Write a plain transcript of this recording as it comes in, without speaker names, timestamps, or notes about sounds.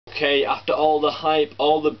Okay, after all the hype,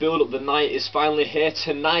 all the build up, the night is finally here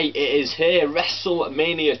tonight. It is here,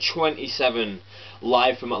 Wrestlemania 27,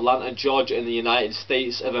 live from Atlanta, Georgia in the United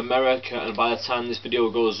States of America. And by the time this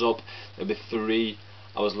video goes up, there'll be 3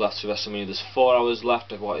 hours left to WrestleMania. There's 4 hours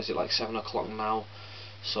left. What is it, like 7 o'clock now?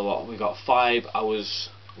 So what, we got 5 hours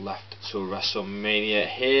left to WrestleMania.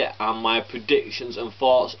 Here are my predictions and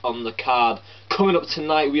thoughts on the card. Coming up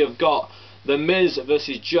tonight, we have got The Miz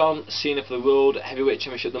versus John Cena for the World Heavyweight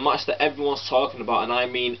Championship, the match that everyone's talking about, and I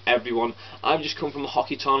mean everyone. I've just come from a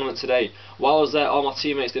hockey tournament today. While I was there, all my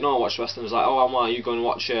teammates didn't know I watched wrestling. I was like, oh, are you going to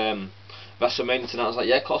watch WrestleMania tonight? I was like,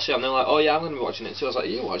 yeah, of course I am. And they're like, oh yeah, I'm going to be watching it too. I was like,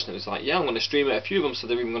 you're watching it? It's like, yeah, I'm going to stream it. A few of them said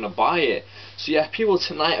they're even going to buy it. So yeah, people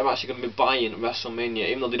tonight are actually going to be buying WrestleMania,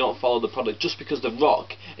 even though they don't follow the product, just because The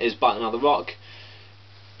Rock is back. Now, The Rock,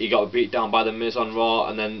 he got beat down by The Miz on Raw,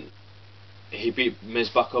 and then he beat Miz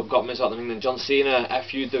back up, got Miz out of the ring. Then John Cena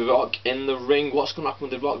FU'd The Rock in the ring. What's going to happen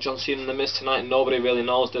with The Rock, John Cena and The Miz tonight? Nobody really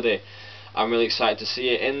knows, do they? I'm really excited to see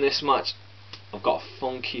it. In this match, I've got a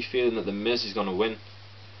funky feeling that The Miz is going to win.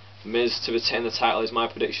 Miz to retain the title is my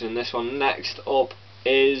prediction in this one. Next up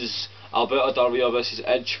is Alberto Del Rio versus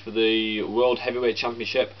Edge for the World Heavyweight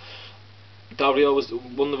Championship. Del Rio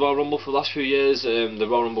won the Royal Rumble for the last few years. The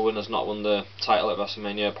Royal Rumble winner's not won the title at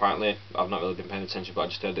WrestleMania, apparently. I've not really been paying attention, but I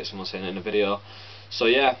just heard it, someone saying it in a video. So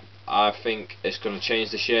yeah, I think it's going to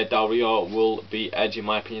change this year. Del Rio will beat Edge, in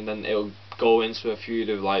my opinion. Then it'll go into a feud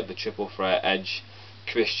of like the triple threat, Edge,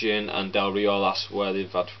 Christian and Del Rio. That's where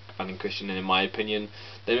they've had adding Christian in my opinion.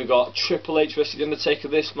 Then we've got Triple H versus The Undertaker.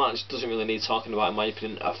 This match doesn't really need talking about, in my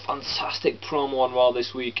opinion. A fantastic promo on Raw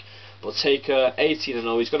this week. But Taker,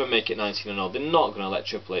 18-0, he's going to make it 19-0. They're not going to let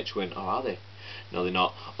Triple H win, or are they? No, they're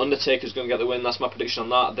not. Undertaker's going to get the win, that's my prediction on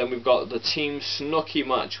that. Then we've got the Team Snooki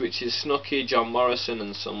match, which is Snooki, John Morrison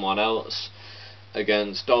and someone else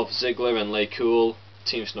against Dolph Ziggler and Lay Cool.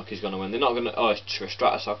 Team Snooki's going to win. They're not going to... Oh, it's Trish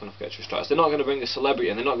Stratus, how can I forget Trish Stratus? They're not going to bring a celebrity,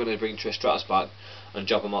 and they're not going to bring Trish Stratus back and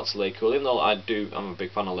job him out to Lay Cool. Even though I'm a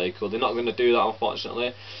big fan of Lay Cool. They're not going to do that,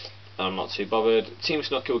 unfortunately. I'm not too bothered. Team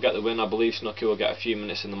Snooki will get the win. I believe Snooki will get a few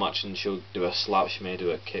minutes in the match and she'll do a slap, she may do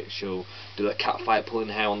a kick, she'll do a cat fight pulling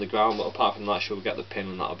hair on the ground, but apart from that she'll get the pin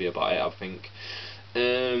and that'll be about it, I think.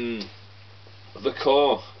 The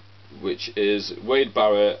core, which is Wade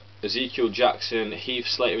Barrett, Ezekiel Jackson, Heath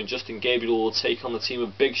Slater and Justin Gabriel will take on the team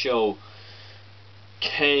of Big Show,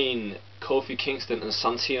 Kane, Kofi Kingston and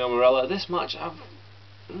Santino Marella. This match, I've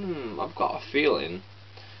got a feeling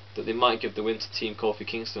that they might give the win to Team Kofi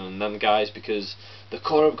Kingston and them guys, because the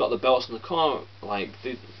core have got the belts, and the core, like,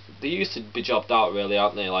 they used to be jobbed out really,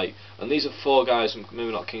 aren't they? Like, and these are 4 guys,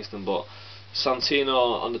 maybe not Kingston, but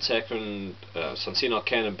Santino, Undertaker and Santino,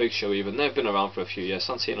 Kane and Big Show even, they've been around for a few years.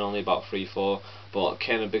 Santino only about 3-4, but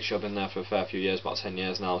Kane and Big Show have been there for a fair few years, about 10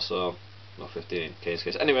 years now, so, not 15 in Kane's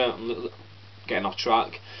case. Anyway, I'm getting off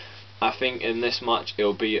track. I think in this match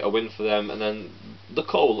it'll be a win for them, and then the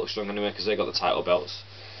core will look strong anyway because they got the title belts.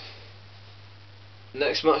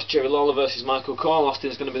 Next match, Jerry Lawler versus Michael Cole.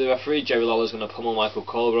 Austin's going to be the referee. Jerry Lawler's going to pummel Michael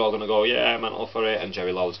Cole. We're all going to go, yeah, mental for it, and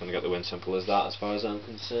Jerry Lawler's going to get the win. Simple as that, as far as I'm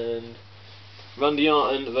concerned. Randy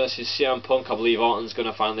Orton versus CM Punk. I believe Orton's going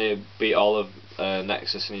to finally beat all of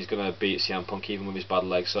Nexus, and he's going to beat CM Punk even with his bad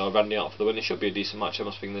leg. So Randy Orton for the win. It should be a decent match. I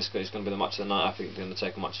must think this is going to be the match of the night. I think the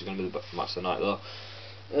Undertaker match is going to be the match of the night, though.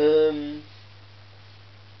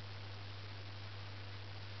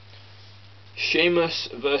 Sheamus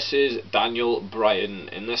versus Daniel Bryan.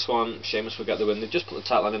 In this one, Sheamus will get the win. They've just put the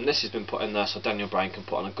title on him. This has been put in there so Daniel Bryan can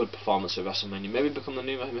put on a good performance at WrestleMania. Maybe become the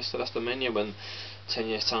new Mr. WrestleMania when 10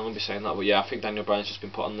 years time we'll be saying that. But yeah, I think Daniel Bryan's just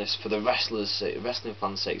been put on this for the wrestlers' sake, wrestling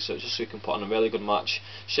fans' sake, so just so he can put on a really good match.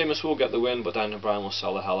 Sheamus will get the win, but Daniel Bryan will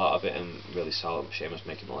sell the hell out of it and really sell it. Sheamus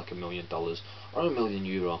making like $1 million or €1 million,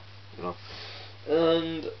 you know.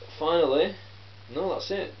 And finally, no,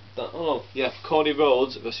 that's it. Oh yeah, Cody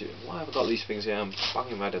Rhodes versus... Why have I got these things here? I'm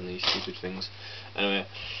banging red on these stupid things. Anyway,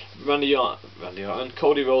 Randy Orton,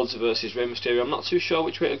 Cody Rhodes versus Rey Mysterio. I'm not too sure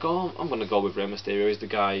which way to go. I'm going to go with Rey Mysterio. He's the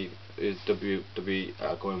guy who's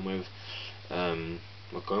WWE going with. What am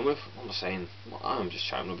I saying? I'm just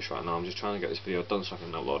chatting rubbish right now. I'm just trying to get this video done so I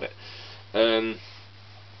can upload it.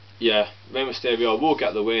 Yeah, Rey Mysterio will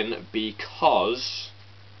get the win because...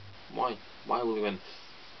 Why will he win?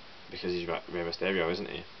 Because he's Rey Mysterio, isn't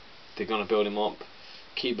he? They're gonna build him up,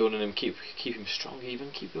 keep building him, keep him strong, even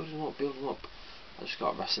keep building him up, build him up. I just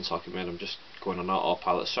got wrestling talking made. I'm just going on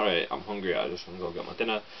autopilot. Sorry, I'm hungry. I just want to go get my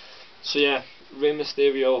dinner. So yeah, Rey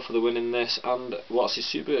Mysterio for the win in this, and what's his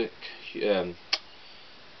super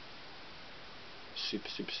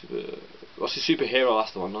What's his superhero?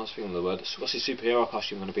 That's the one. I was thinking of the word. What's his superhero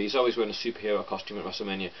costume going to be? He's always wearing a superhero costume at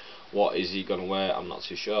WrestleMania. What is he going to wear? I'm not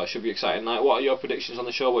too sure. It should be an exciting night. What are your predictions on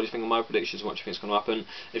the show? What do you think of my predictions? What do you think is going to happen?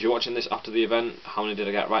 If you're watching this after the event, how many did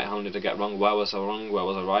I get right? How many did I get wrong? Where was I wrong? Where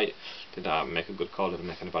was I right? Did I make a good call? Did I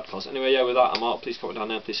make any bad calls? Anyway, yeah, with that, I'm out. Please comment down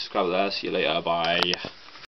there. Please subscribe there. See you later. Bye.